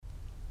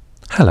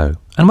Hello,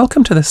 and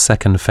welcome to this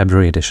second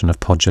February edition of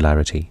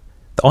Podularity,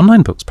 the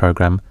online books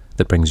programme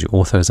that brings you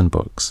authors and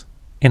books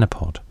in a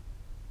pod.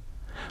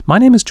 My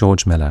name is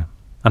George Miller,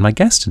 and my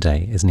guest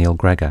today is Neil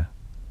Gregor.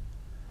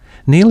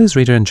 Neil is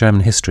Reader in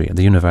German History at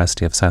the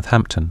University of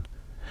Southampton,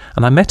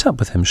 and I met up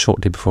with him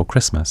shortly before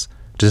Christmas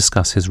to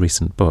discuss his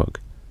recent book,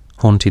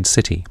 Haunted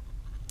City,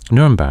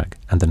 Nuremberg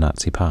and the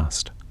Nazi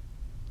Past.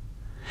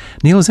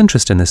 Neil's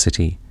interest in the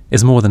city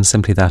is more than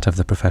simply that of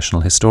the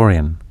professional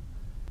historian.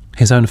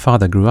 His own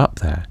father grew up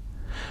there,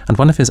 and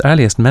one of his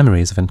earliest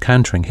memories of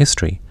encountering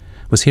history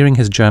was hearing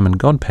his German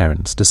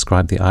godparents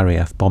describe the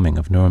RAF bombing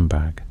of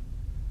Nuremberg.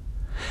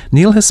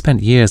 Neil has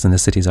spent years in the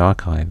city's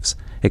archives,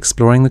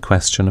 exploring the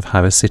question of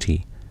how a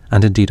city,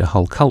 and indeed a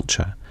whole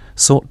culture,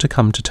 sought to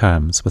come to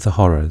terms with the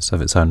horrors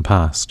of its own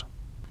past.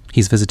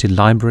 He's visited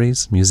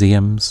libraries,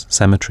 museums,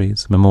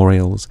 cemeteries,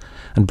 memorials,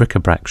 and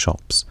bric-a-brac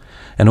shops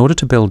in order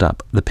to build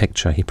up the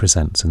picture he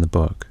presents in the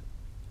book.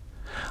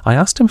 I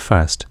asked him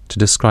first to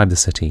describe the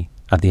city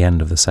at the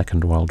end of the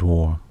Second World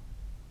War.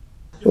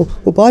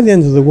 Well, by the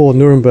end of the war,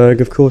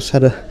 Nuremberg, of course,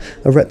 had a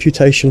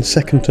reputation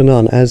second to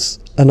none as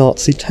a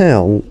Nazi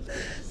town.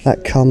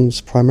 That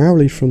comes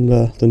primarily from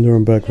the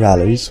Nuremberg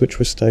rallies, which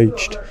were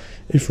staged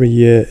every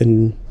year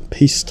in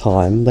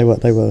peacetime. They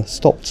were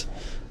stopped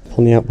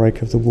upon the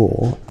outbreak of the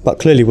war, but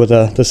clearly were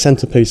the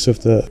centrepiece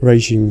of the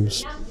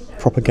regime's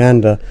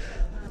propaganda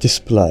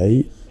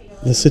display.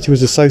 The city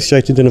was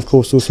associated then, of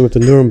course, also with the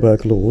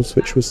Nuremberg Laws,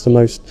 which was the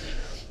most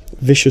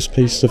vicious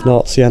piece of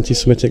Nazi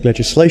anti-Semitic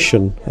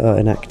legislation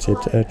enacted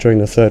during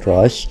the Third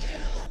Reich.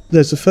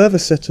 There's a further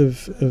set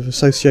of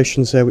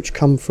associations there which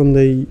come from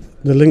the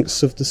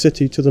links of the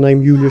city to the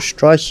name Julius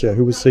Streicher,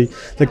 who was the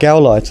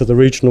Gauleiter, the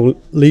regional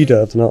leader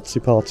of the Nazi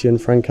party in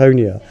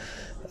Franconia,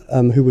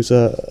 who was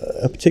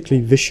a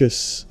particularly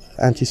vicious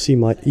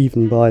anti-Semite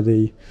even by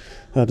the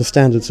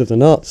standards of the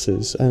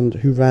Nazis, and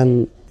who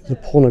ran the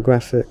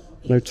pornographic,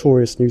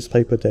 notorious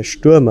newspaper Der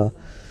Stürmer,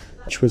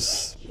 which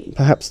was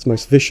perhaps the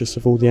most vicious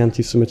of all the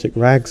anti-Semitic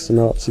rags the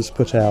Nazis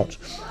put out.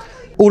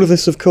 All of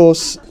this, of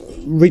course,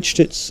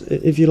 reached its,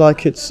 if you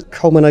like, its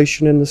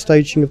culmination in the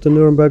staging of the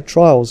Nuremberg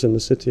trials in the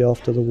city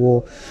after the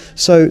war.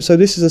 So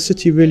this is a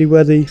city really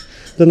where the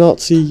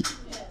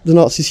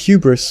Nazis'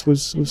 hubris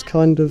was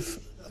kind of,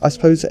 I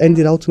suppose,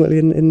 ended ultimately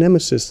in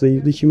nemesis,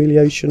 the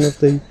humiliation of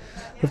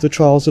the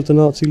trials of the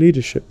Nazi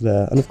leadership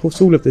there. And of course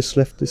all of this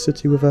left the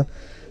city with a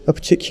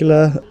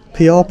particular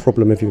PR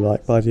problem, if you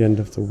like, by the end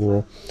of the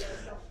war.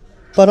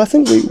 But I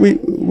think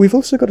we've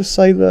also got to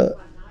say that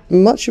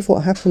much of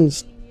what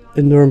happens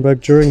in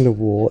Nuremberg during the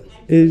war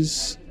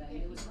is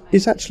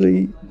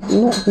actually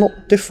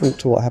not different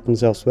to what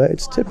happens elsewhere.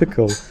 It's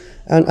typical.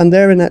 And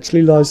therein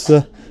actually lies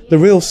the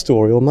real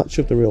story, or much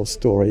of the real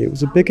story. It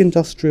was a big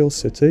industrial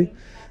city.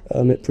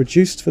 It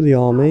produced for the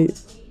army.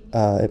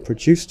 It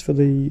produced for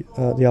the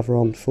other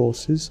armed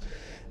forces.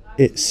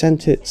 It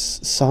sent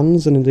its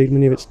sons and indeed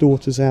many of its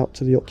daughters out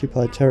to the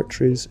occupied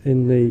territories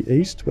in the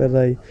east, where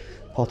they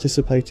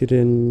participated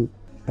in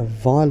a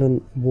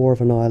violent war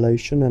of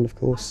annihilation and, of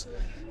course,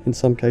 in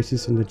some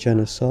cases in the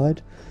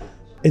genocide.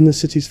 In the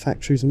city's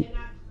factories,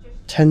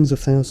 tens of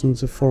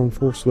thousands of foreign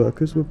force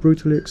workers were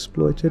brutally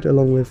exploited,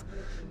 along with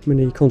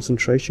many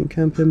concentration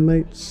camp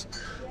inmates.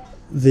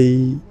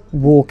 The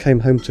war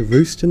came home to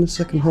roost in the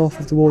second half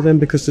of the war then,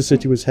 because the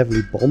city was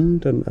heavily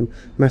bombed and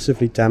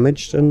massively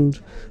damaged, and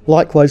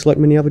likewise, like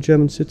many other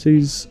German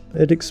cities,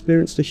 it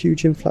experienced a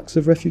huge influx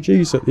of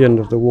refugees at the end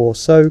of the war.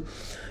 So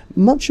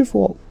much of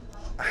what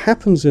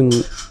happens in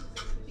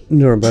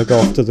Nuremberg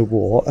after the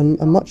war, and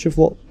much of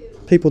what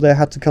people there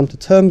had to come to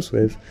terms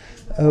with,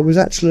 was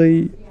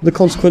actually the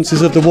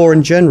consequences of the war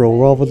in general,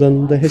 rather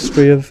than the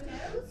history of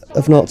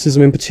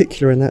Nazism in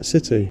particular in that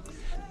city.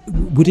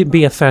 Would it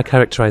be a fair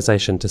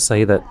characterisation to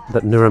say that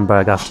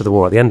Nuremberg after the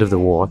war, at the end of the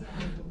war,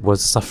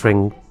 was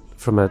suffering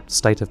from a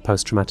state of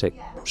post-traumatic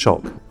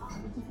shock?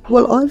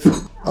 Well,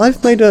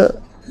 I've made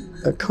a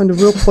kind of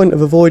real point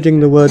of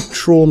avoiding the word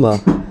trauma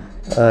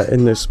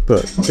in this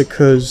book,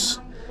 because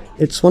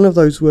it's one of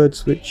those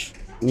words which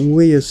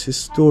we as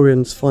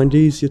historians find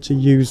easier to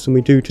use than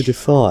we do to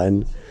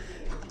define,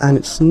 and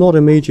it's not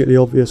immediately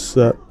obvious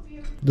that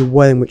the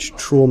way in which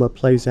trauma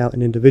plays out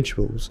in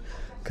individuals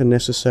can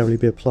necessarily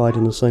be applied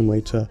in the same way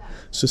to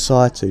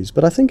societies.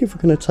 But I think if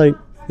we're going to take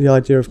the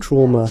idea of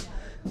trauma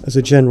as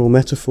a general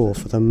metaphor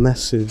for the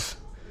massive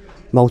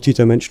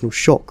multi-dimensional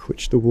shock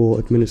which the war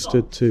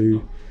administered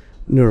to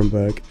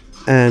Nuremberg,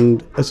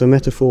 and as a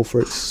metaphor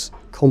for its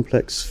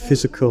complex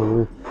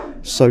physical,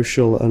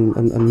 social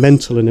and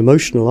mental and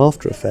emotional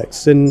after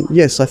effects, then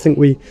yes, I think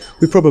we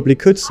probably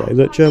could say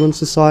that German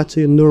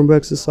society and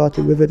Nuremberg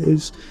society with it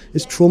is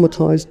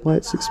traumatized by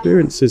its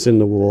experiences in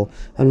the war,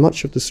 and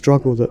much of the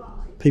struggle that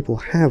people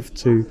have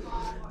to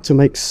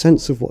make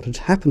sense of what had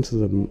happened to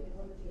them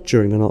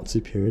during the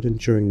Nazi period and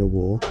during the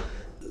war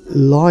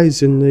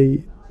lies in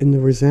the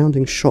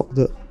resounding shock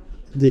that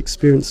the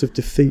experience of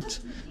defeat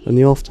and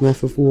the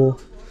aftermath of war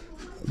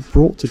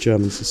brought to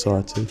German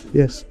society.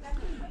 Yes.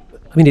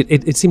 I mean,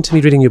 it seemed to me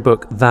reading your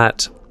book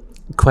that,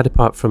 quite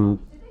apart from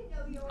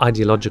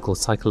ideological,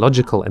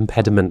 psychological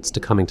impediments to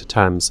coming to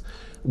terms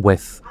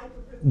with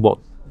what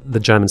the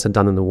Germans had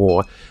done in the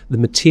war, the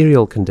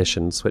material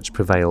conditions which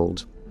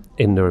prevailed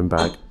in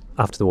Nuremberg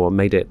after the war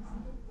made it...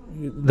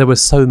 There were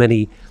so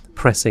many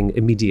pressing,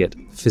 immediate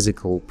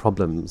physical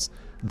problems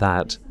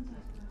that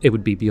it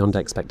would be beyond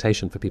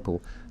expectation for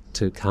people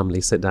to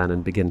calmly sit down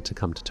and begin to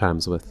come to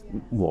terms with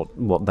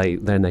what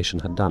their nation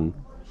had done.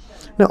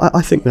 No,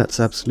 I think that's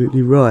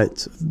absolutely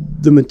right.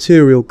 The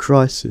material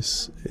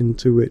crisis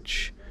into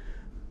which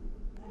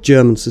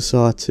German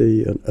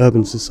society and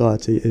urban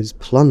society is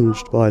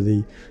plunged by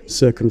the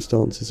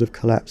circumstances of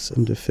collapse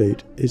and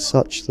defeat is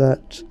such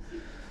that,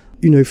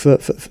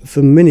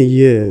 for many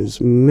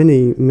years,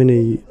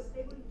 many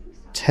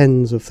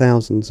tens of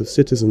thousands of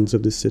citizens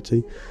of this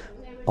city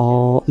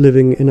are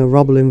living in a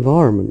rubble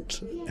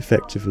environment,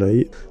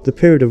 effectively. The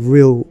period of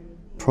real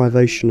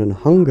privation and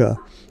hunger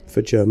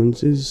for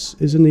Germans is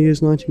in the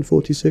years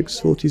 1946,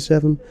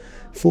 47,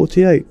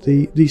 48.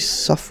 The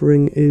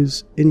suffering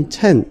is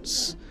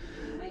intense.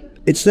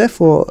 It's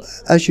therefore,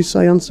 as you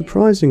say,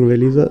 unsurprising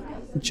really that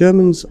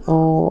Germans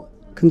are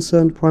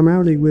concerned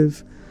primarily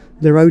with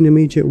their own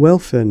immediate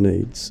welfare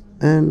needs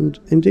and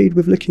indeed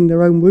with licking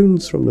their own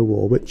wounds from the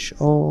war, which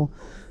are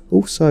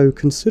also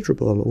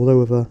considerable, although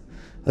of a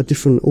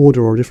different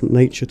order or a different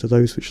nature to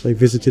those which they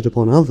visited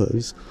upon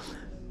others.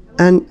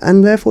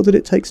 And therefore that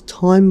it takes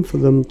time for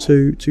them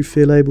to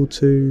feel able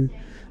to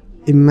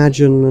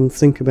imagine and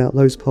think about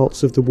those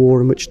parts of the war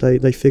in which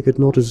they figured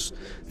not as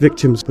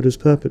victims but as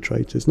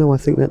perpetrators. No, I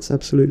think that's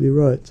absolutely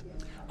right.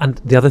 And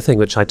the other thing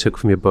which I took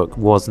from your book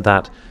was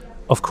that,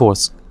 of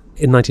course,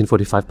 in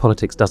 1945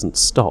 politics doesn't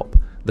stop.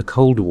 The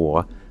Cold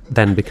War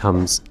then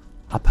becomes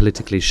a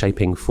politically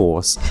shaping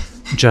force.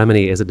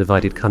 Germany is a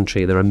divided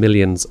country. There are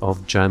millions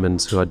of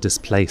Germans who are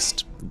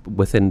displaced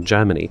within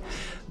Germany.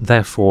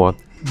 Therefore,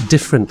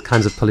 different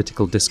kinds of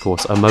political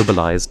discourse are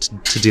mobilized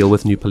to deal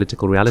with new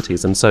political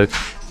realities. And so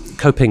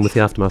coping with the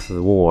aftermath of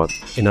the war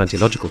in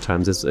ideological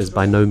terms is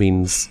by no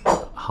means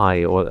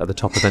high or at the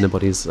top of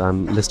anybody's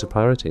list of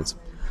priorities.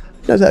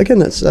 No, again,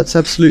 that's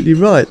absolutely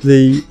right.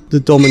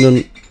 The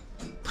dominant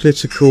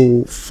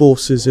political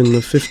forces in the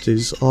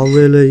 50s are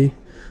really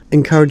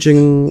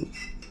encouraging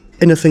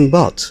anything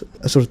but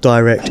a sort of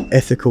direct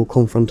ethical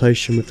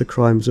confrontation with the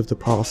crimes of the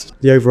past.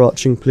 The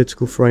overarching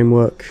political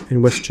framework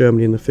in West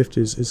Germany in the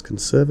 50s is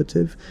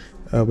conservative.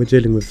 We're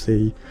dealing with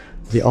the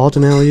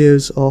Adenauer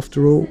years,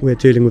 after all. We're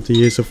dealing with the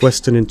years of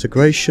Western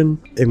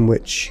integration, in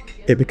which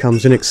it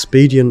becomes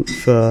inexpedient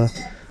for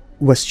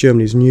West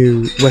Germany's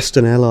new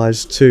Western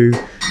allies to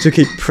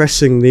keep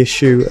pressing the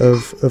issue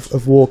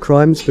of war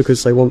crimes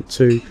because they want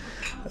to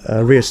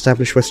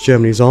re-establish West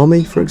Germany's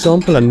army, for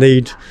example, and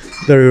need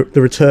the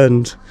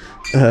returned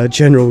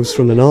generals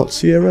from the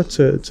Nazi era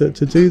to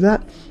do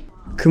that.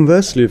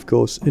 Conversely, of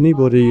course,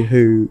 anybody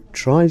who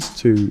tries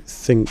to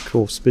think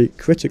or speak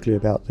critically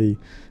about the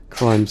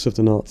crimes of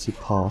the Nazi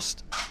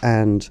past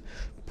and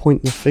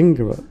point the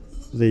finger at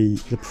the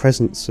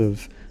presence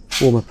of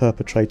former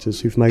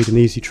perpetrators who've made an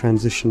easy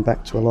transition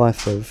back to a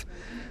life of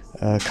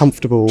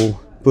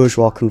comfortable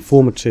bourgeois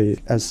conformity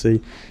as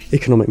the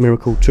economic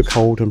miracle took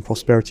hold and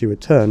prosperity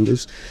returned,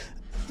 is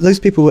those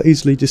people were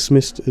easily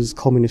dismissed as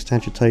communist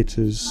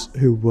agitators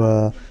who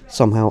were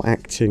somehow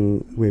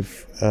acting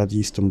with the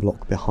Eastern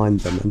Bloc behind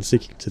them and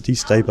seeking to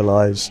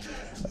destabilise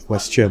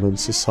West German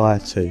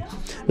society.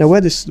 Now, where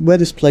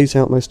this plays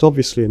out most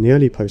obviously in the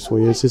early post-war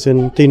years is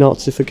in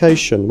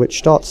denazification, which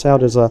starts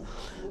out as a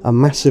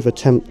massive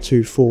attempt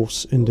to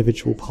force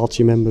individual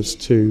party members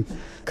to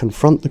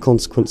confront the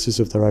consequences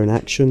of their own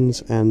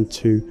actions and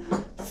to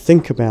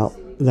think about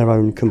their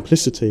own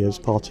complicity as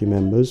party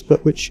members,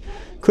 but which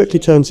quickly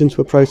turns into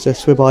a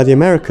process whereby the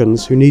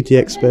Americans, who need the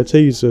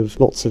expertise of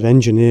lots of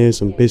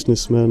engineers and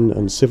businessmen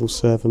and civil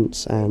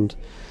servants and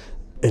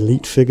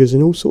elite figures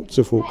in all sorts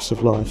of walks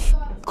of life,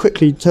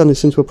 quickly turn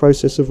this into a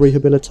process of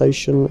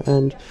rehabilitation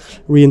and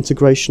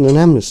reintegration and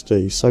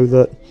amnesty, so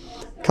that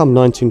come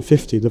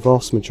 1950, the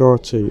vast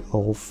majority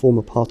of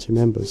former party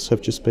members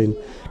have just been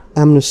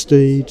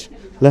amnestied,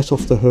 let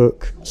off the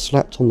hook,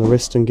 slapped on the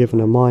wrist and given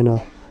a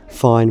minor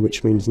fine,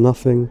 which means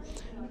nothing,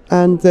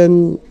 and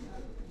then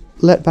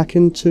let back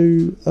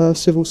into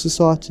civil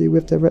society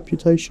with their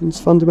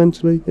reputations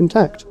fundamentally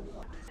intact.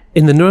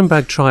 In the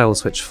Nuremberg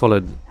trials, which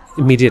followed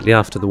immediately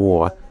after the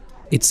war,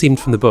 it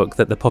seemed from the book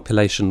that the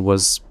population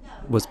was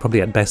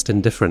probably at best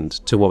indifferent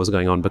to what was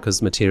going on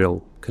because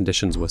material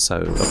conditions were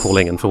so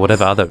appalling and for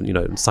whatever other,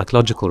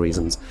 psychological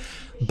reasons.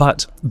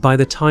 But by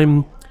the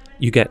time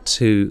you get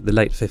to the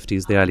late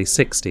 50s, the early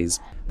 60s,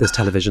 there's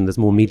television, there's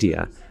more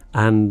media,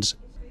 and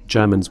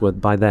Germans were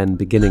by then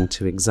beginning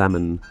to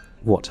examine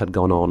what had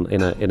gone on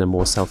in a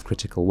more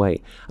self-critical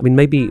way. I mean,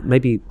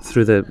 maybe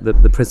through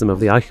the prism of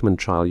the Eichmann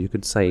trial, you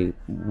could say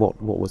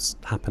what was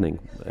happening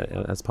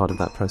as part of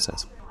that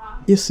process.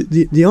 Yes,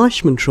 the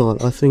Eichmann trial,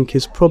 I think,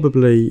 is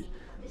probably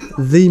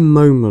the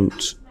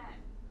moment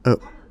at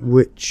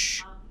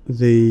which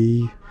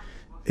the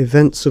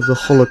events of the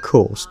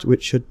Holocaust,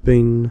 which had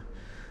been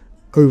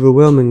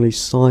overwhelmingly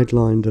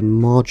sidelined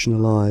and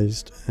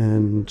marginalised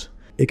and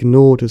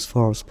ignored as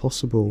far as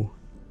possible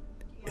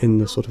in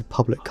the sort of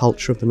public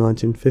culture of the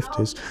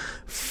 1950s,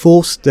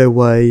 forced their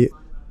way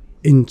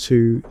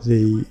into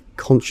the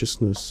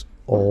consciousness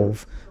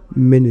of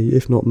many,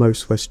 if not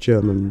most, West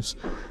Germans,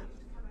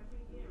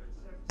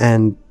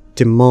 and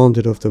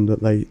demanded of them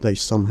that they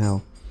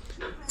somehow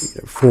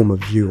form a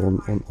view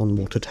on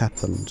what had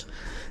happened.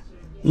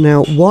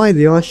 Now, why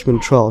the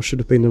Eichmann trial should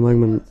have been the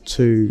moment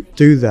to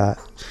do that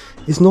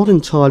is not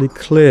entirely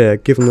clear,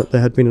 given that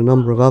there had been a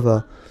number of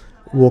other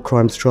war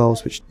crimes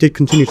trials which did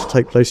continue to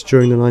take place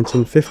during the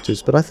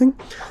 1950s. But I think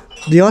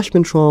the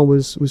Eichmann trial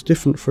was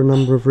different for a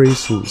number of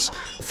reasons.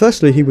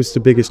 Firstly, he was the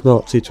biggest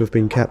Nazi to have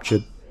been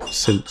captured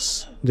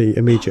since the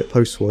immediate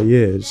post-war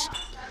years,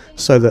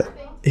 so that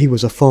he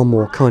was a far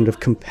more kind of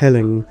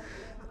compelling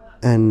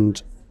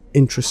and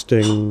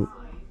interesting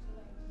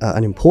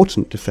and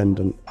important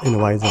defendant in a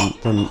way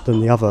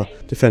than the other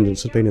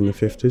defendants had been in the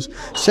 50s.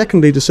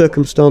 Secondly, the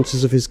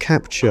circumstances of his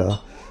capture,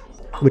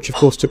 which of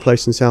course took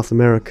place in South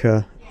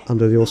America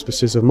under the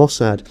auspices of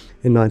Mossad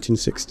in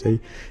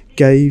 1960,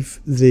 gave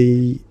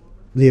the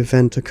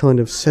event a kind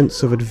of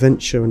sense of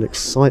adventure and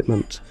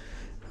excitement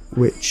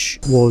which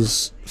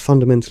was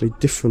fundamentally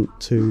different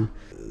to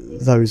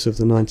those of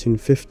the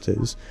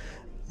 1950s.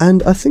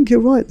 And I think you're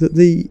right that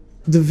the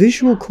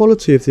visual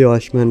quality of the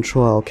Eichmann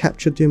trial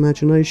captured the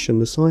imagination.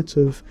 The sight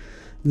of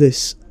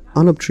this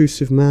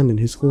unobtrusive man in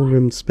his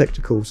horn-rimmed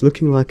spectacles,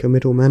 looking like a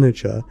middle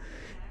manager,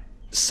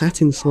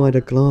 sat inside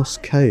a glass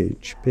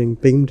cage, being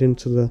beamed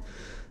into the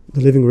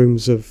living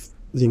rooms of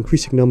the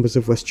increasing numbers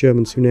of West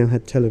Germans who now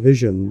had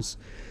televisions,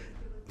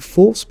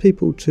 forced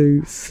people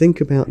to think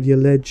about the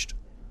alleged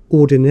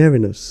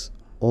ordinariness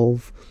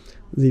of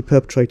the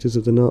perpetrators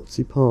of the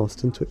Nazi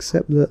past, and to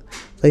accept that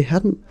they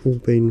hadn't all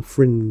been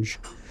fringe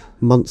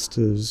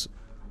monsters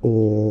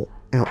or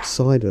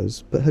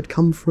outsiders, but had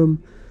come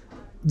from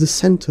the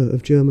centre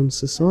of German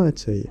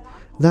society.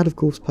 That, of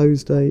course,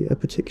 posed a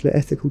particular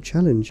ethical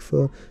challenge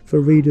for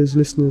readers,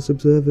 listeners,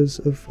 observers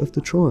of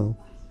the trial.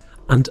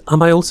 And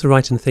am I also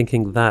right in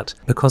thinking that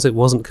because it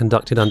wasn't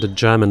conducted under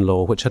German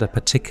law, which had a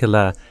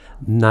particular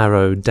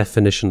narrow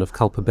definition of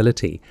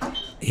culpability,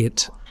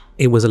 it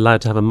was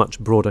allowed to have a much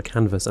broader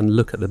canvas and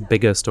look at the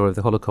bigger story of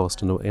the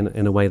Holocaust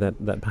in a way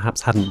that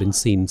perhaps hadn't been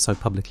seen so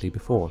publicly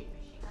before?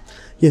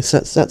 Yes,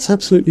 that's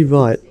absolutely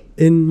right.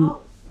 In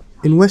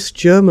West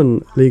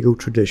German legal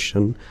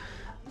tradition,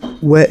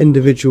 where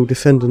individual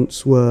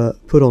defendants were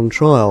put on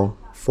trial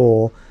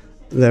for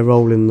their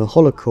role in the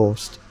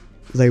Holocaust,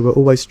 they were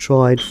always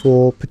tried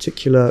for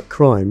particular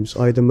crimes,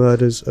 either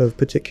murders of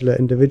particular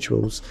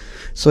individuals.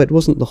 So it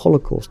wasn't the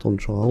Holocaust on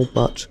trial,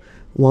 but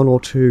one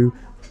or two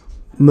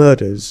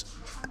murders.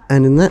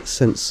 And in that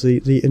sense,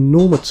 the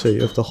enormity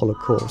of the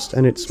Holocaust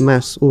and its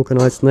mass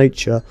organised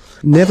nature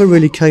never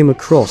really came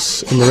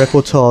across in the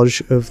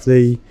reportage of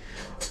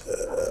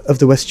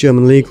the West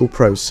German legal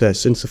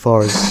process,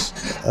 insofar as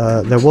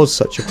there was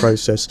such a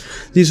process.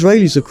 The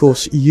Israelis, of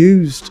course,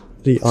 used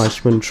the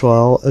Eichmann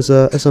trial as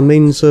a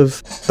means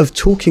of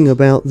talking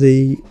about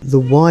the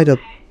wider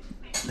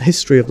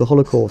history of the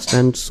Holocaust,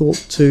 and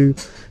sought to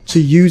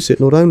use it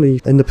not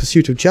only in the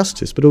pursuit of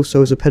justice but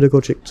also as a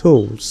pedagogic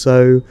tool.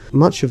 So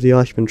much of the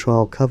Eichmann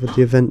trial covered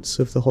the events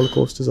of the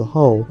Holocaust as a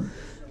whole,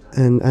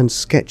 and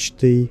sketched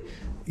the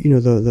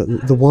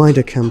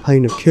wider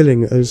campaign of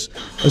killing as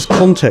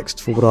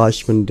context for what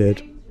Eichmann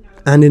did.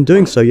 And in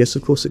doing so, yes,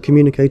 of course, it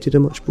communicated a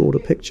much broader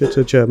picture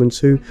to Germans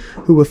who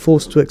were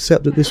forced to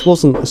accept that this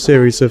wasn't a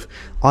series of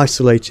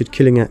isolated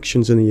killing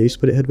actions in the East,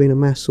 but it had been a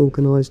mass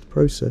organised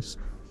process.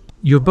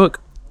 Your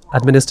book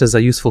administers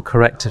a useful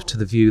corrective to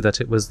the view that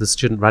it was the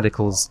student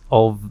radicals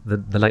of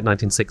the late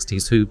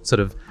 1960s who sort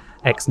of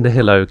ex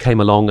nihilo came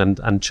along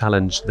and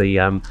challenged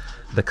the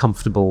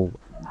comfortable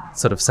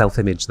sort of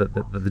self-image that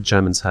the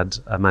Germans had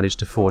managed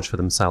to forge for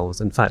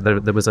themselves. In fact,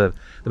 there was a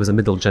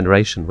middle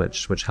generation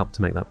which helped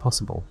to make that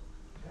possible.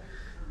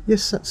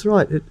 Yes, that's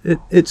right.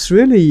 It's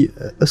really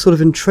a sort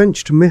of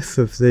entrenched myth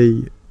of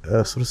the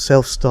sort of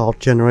self-styled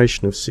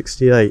generation of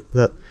 68,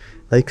 that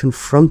they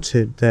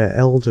confronted their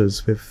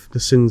elders with the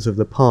sins of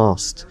the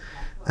past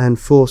and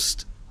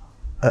forced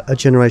a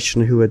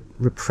generation who had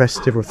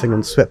repressed everything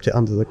and swept it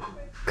under the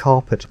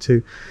carpet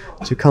to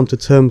come to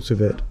terms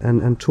with it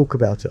and talk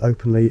about it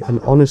openly and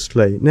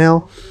honestly.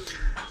 Now,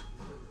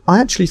 I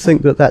actually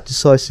think that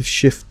decisive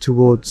shift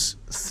towards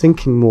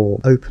thinking more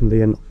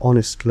openly and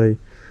honestly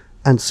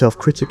and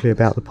self-critically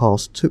about the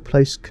past took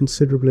place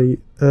considerably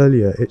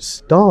earlier. It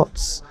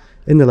starts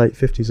in the late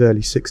 50s,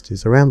 early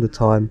 60s, around the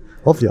time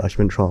of the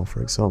Eichmann trial,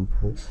 for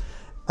example.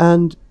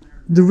 And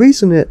the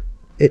reason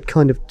it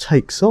kind of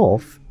takes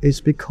off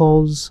is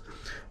because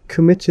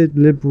committed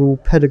liberal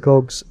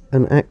pedagogues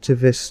and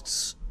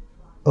activists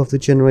of the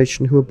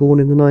generation who were born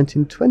in the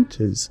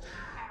 1920s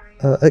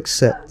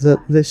accept that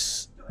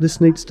this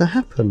needs to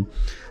happen.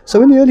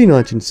 So in the early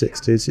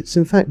 1960s, it's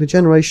in fact the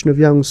generation of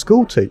young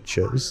school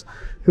teachers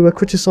who are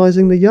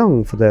criticising the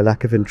young for their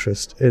lack of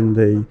interest in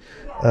the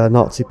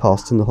Nazi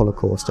past and the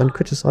Holocaust, and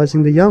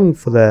criticising the young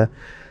for their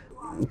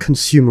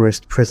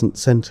consumerist,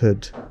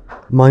 present-centred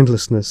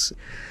mindlessness.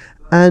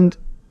 And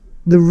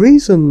the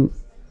reason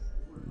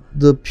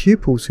the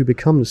pupils who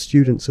become the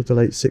students of the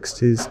late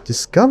 60s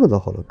discover the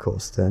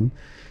Holocaust then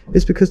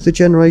is because the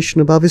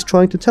generation above is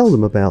trying to tell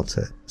them about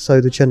it.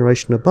 So the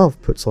generation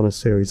above puts on a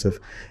series of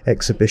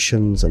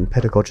exhibitions and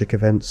pedagogic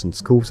events and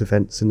schools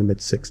events in the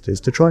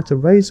mid-60s to try to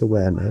raise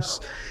awareness.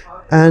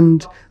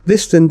 And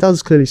this then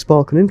does clearly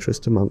spark an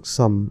interest amongst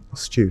some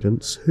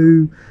students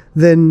who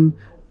then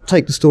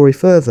take the story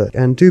further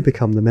and do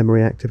become the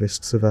memory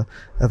activists of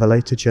a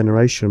later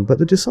generation. But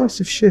the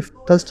decisive shift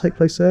does take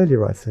place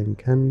earlier, I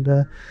think, and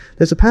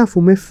there's a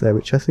powerful myth there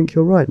which I think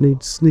you're right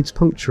needs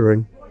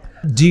puncturing.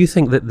 Do you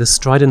think that the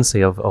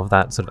stridency of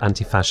that sort of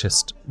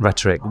anti-fascist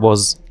rhetoric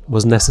was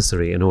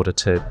necessary in order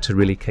to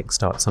really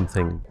kickstart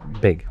something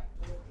big?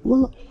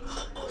 Well,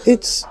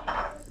 it's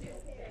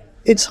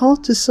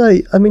hard to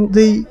say. I mean,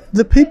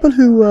 the people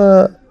who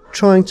were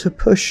trying to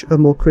push a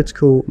more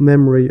critical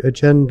memory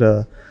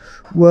agenda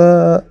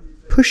were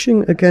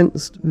pushing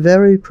against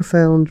very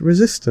profound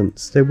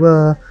resistance. There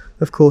were,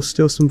 of course,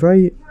 still some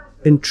very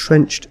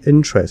entrenched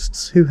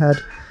interests who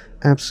had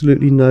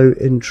absolutely no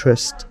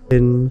interest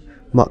in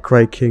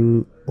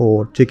muckraking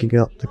or digging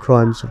up the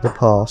crimes of the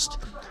past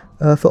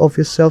for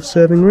obvious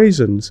self-serving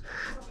reasons.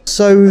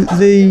 So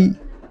the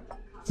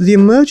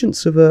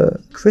emergence of a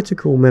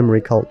critical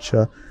memory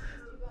culture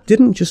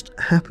didn't just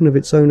happen of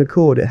its own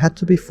accord. It had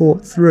to be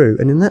fought through,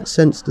 and in that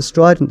sense the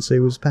stridency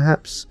was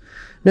perhaps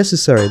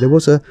necessary. There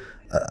was a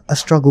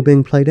struggle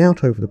being played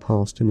out over the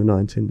past in the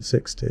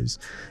 1960s.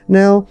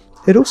 Now,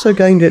 it also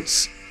gained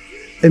its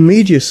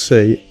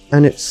immediacy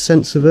and its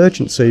sense of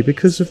urgency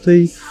because of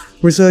the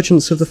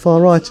resurgence of the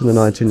far right in the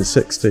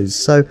 1960s.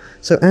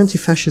 So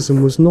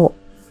anti-fascism was not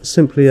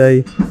simply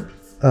a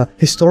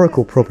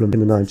historical problem in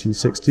the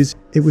 1960s.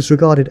 It was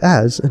regarded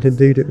as, and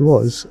indeed it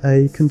was,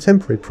 a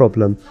contemporary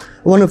problem.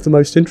 One of the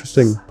most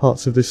interesting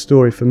parts of this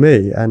story for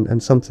me,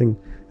 and something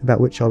about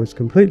which I was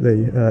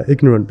completely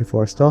ignorant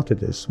before I started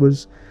this,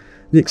 was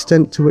the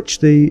extent to which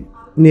the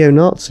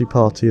neo-Nazi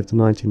party of the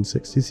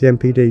 1960s, the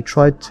NPD,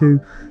 tried to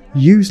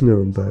use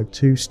Nuremberg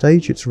to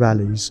stage its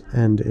rallies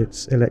and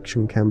its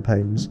election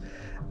campaigns,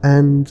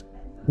 and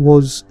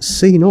was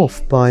seen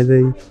off by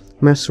the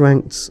mass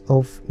ranks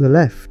of the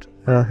left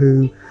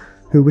who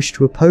wished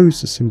to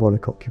oppose the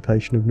symbolic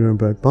occupation of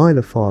Nuremberg by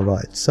the far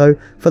right. So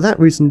for that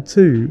reason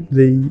too,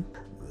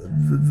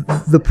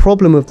 the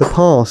problem of the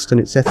past and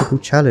its ethical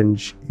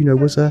challenge,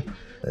 was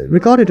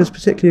regarded as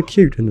particularly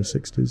acute in the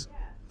 60s.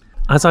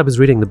 As I was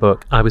reading the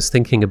book, I was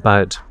thinking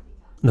about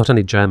not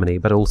only Germany,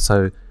 but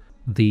also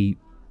the,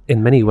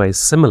 in many ways,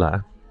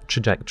 similar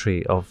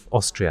trajectory of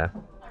Austria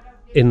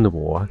in the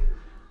war,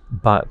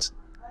 but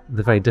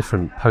the very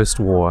different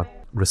post-war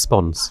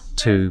response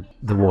to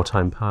the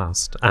wartime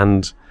past.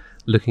 And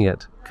looking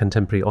at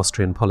contemporary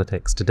Austrian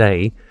politics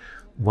today,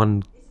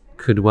 one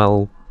could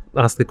well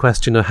ask the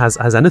question,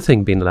 has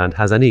anything been learned?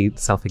 Has any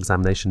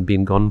self-examination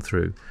been gone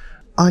through?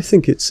 I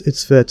think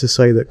it's fair to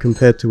say that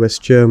compared to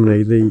West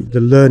Germany, the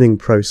learning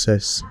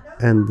process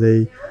and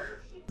the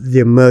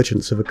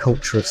emergence of a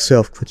culture of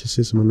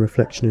self-criticism and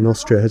reflection in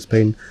Austria has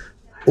been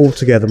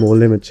altogether more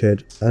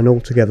limited and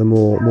altogether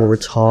more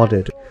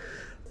retarded.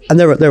 And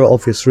there are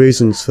obvious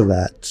reasons for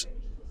that,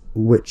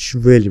 which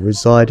really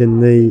reside in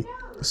the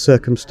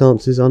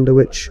circumstances under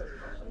which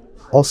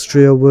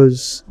Austria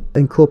was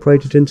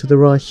incorporated into the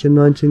Reich in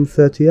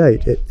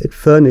 1938. It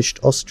furnished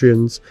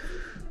Austrians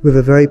with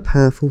a very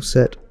powerful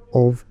set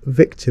of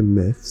victim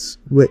myths,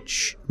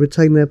 which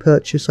retain their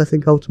purchase, I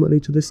think, ultimately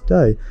to this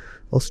day.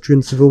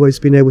 Austrians have always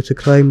been able to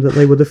claim that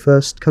they were the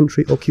first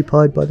country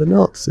occupied by the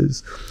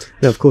Nazis.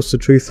 Now, of course, the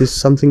truth is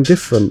something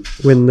different.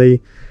 When the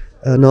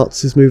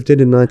Nazis moved in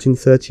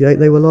 1938,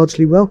 they were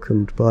largely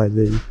welcomed by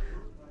the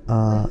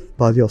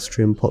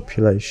Austrian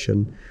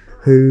population,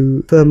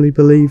 who firmly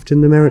believed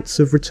in the merits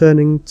of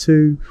returning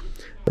to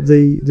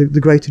the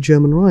greater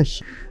German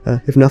Reich.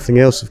 If nothing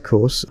else, of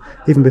course,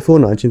 even before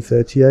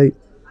 1938,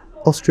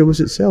 Austria was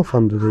itself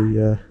under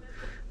the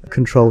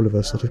control of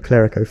a sort of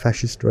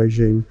clerico-fascist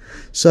regime.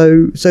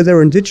 So there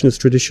are indigenous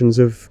traditions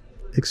of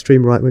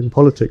extreme right-wing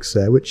politics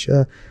there, which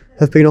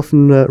have been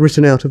often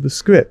written out of the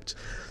script.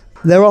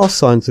 There are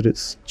signs that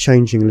it's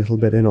changing a little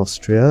bit in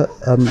Austria.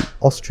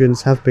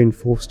 Austrians have been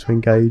forced to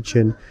engage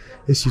in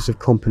issues of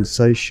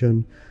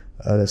compensation.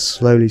 They're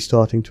slowly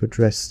starting to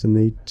address the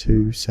need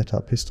to set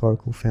up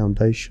historical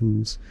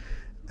foundations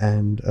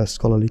and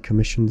scholarly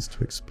commissions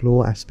to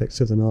explore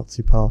aspects of the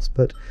Nazi past.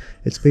 But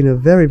it's been a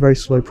very, very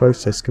slow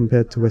process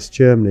compared to West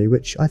Germany,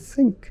 which I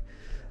think,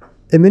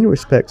 in many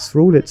respects, for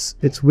all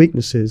its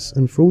weaknesses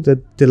and for all the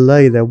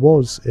delay there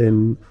was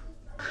in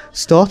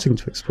starting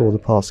to explore the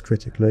past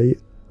critically,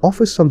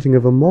 offers something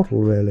of a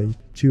model, really,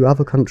 to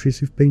other countries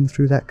who've been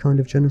through that kind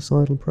of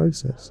genocidal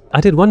process. I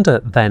did wonder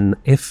then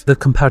if the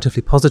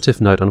comparatively positive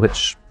note on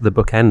which the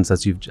book ends,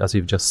 as you've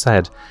just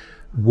said,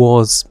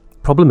 was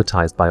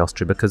problematized by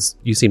Austria, because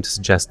you seem to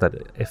suggest that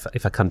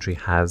if a country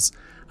has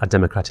a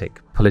democratic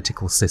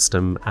political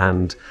system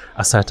and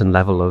a certain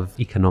level of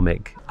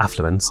economic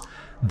affluence,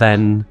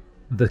 then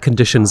the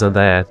conditions are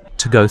there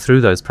to go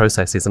through those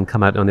processes and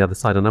come out on the other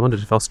side. And I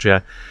wondered if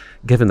Austria,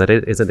 given that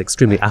it is an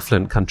extremely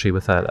affluent country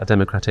with a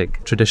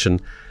democratic tradition,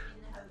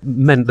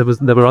 meant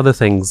there were other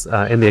things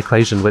in the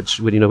equation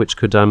which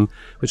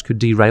could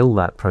derail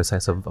that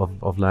process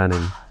of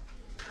learning.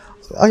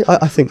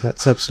 I think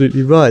that's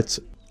absolutely right.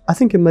 I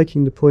think in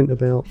making the point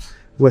about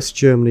West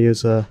Germany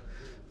as a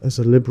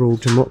liberal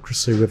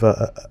democracy with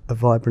a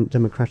vibrant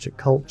democratic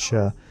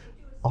culture,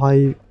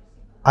 I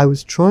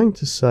was trying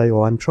to say,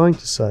 or I'm trying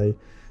to say,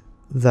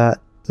 that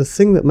the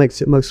thing that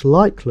makes it most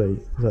likely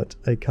that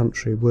a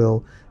country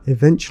will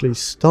eventually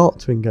start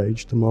to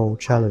engage the moral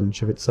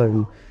challenge of its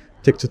own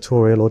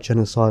dictatorial or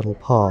genocidal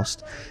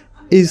past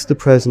is the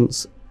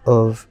presence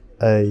of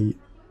a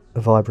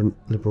vibrant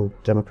liberal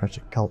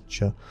democratic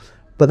culture.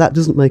 But that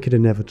doesn't make it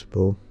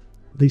inevitable.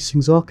 These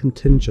things are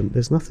contingent.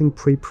 There's nothing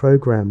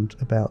pre-programmed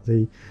about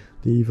the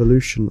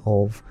evolution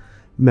of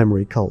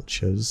memory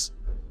cultures.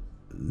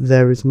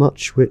 There is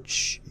much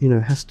which,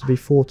 has to be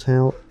fought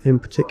out in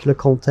particular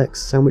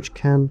contexts and which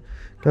can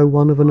go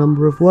one of a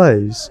number of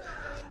ways.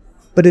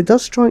 But it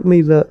does strike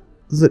me that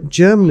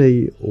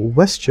Germany, or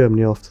West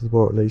Germany after the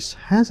war at least,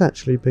 has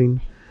actually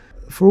been,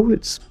 for all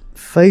its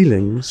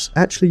failings,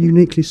 actually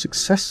uniquely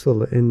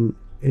successful in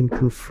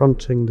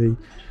confronting the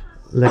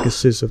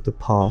legacies of the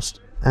past,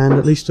 and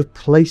at least of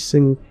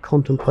placing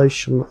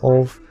contemplation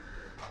of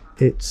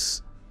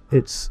its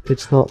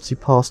Nazi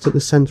past at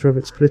the centre of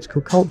its political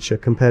culture,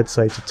 compared,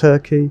 say, to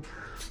Turkey,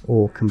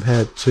 or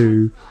compared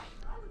to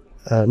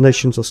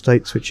nations or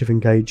states which have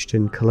engaged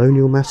in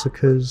colonial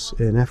massacres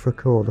in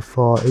Africa or the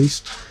Far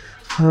East.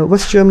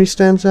 West Germany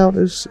stands out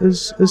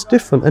as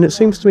different, and it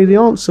seems to me the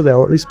answer there,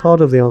 or at least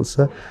part of the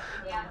answer,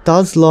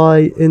 does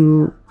lie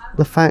in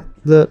the fact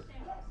that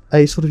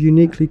a sort of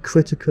uniquely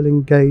critical,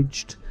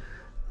 engaged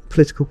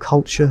political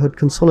culture had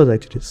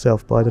consolidated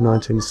itself by the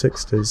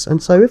 1960s.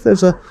 And so if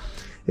there's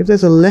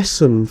a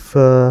lesson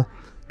for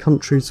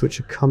countries which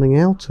are coming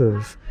out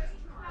of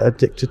a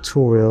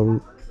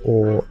dictatorial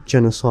or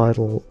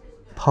genocidal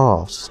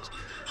past,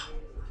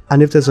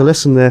 and if there's a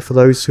lesson there for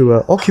those who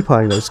are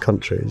occupying those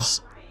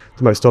countries,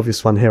 the most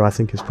obvious one here I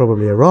think is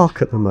probably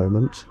Iraq at the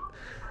moment,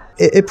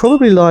 it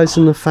probably lies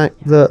in the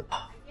fact that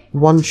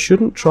one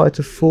shouldn't try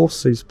to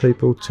force these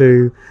people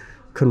to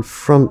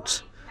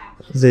confront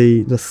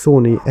the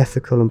thorny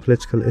ethical and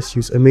political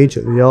issues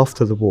immediately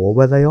after the war,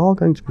 where they are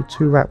going to be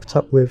too wrapped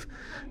up with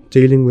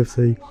dealing with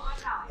the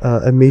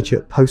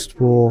immediate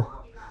post-war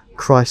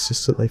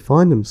crisis that they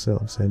find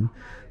themselves in.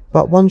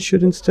 But one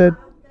should instead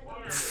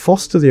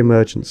foster the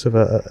emergence of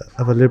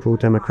a liberal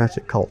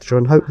democratic culture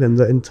and hope then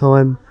that in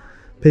time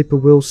people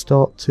will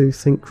start to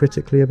think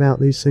critically about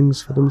these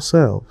things for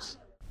themselves.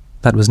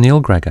 That was Neil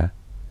Gregor,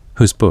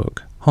 whose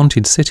book,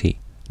 Haunted City,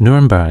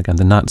 Nuremberg and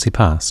the Nazi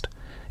Past,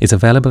 is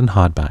available in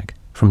hardback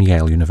from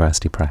Yale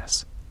University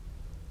Press.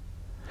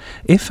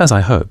 If, as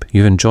I hope,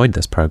 you've enjoyed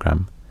this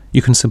programme,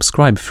 you can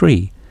subscribe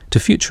free to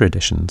future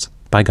editions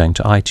by going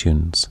to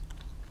iTunes.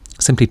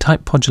 Simply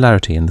type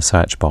Podularity in the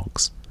search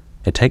box.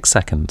 It takes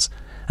seconds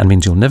and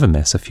means you'll never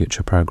miss a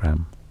future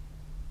programme.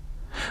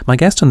 My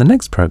guest on the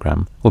next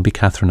programme will be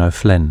Catherine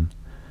O'Flynn,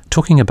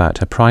 talking about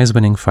her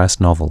prize-winning first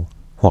novel,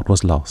 What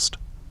Was Lost.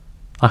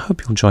 I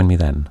hope you'll join me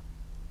then.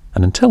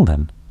 And until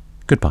then,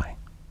 goodbye.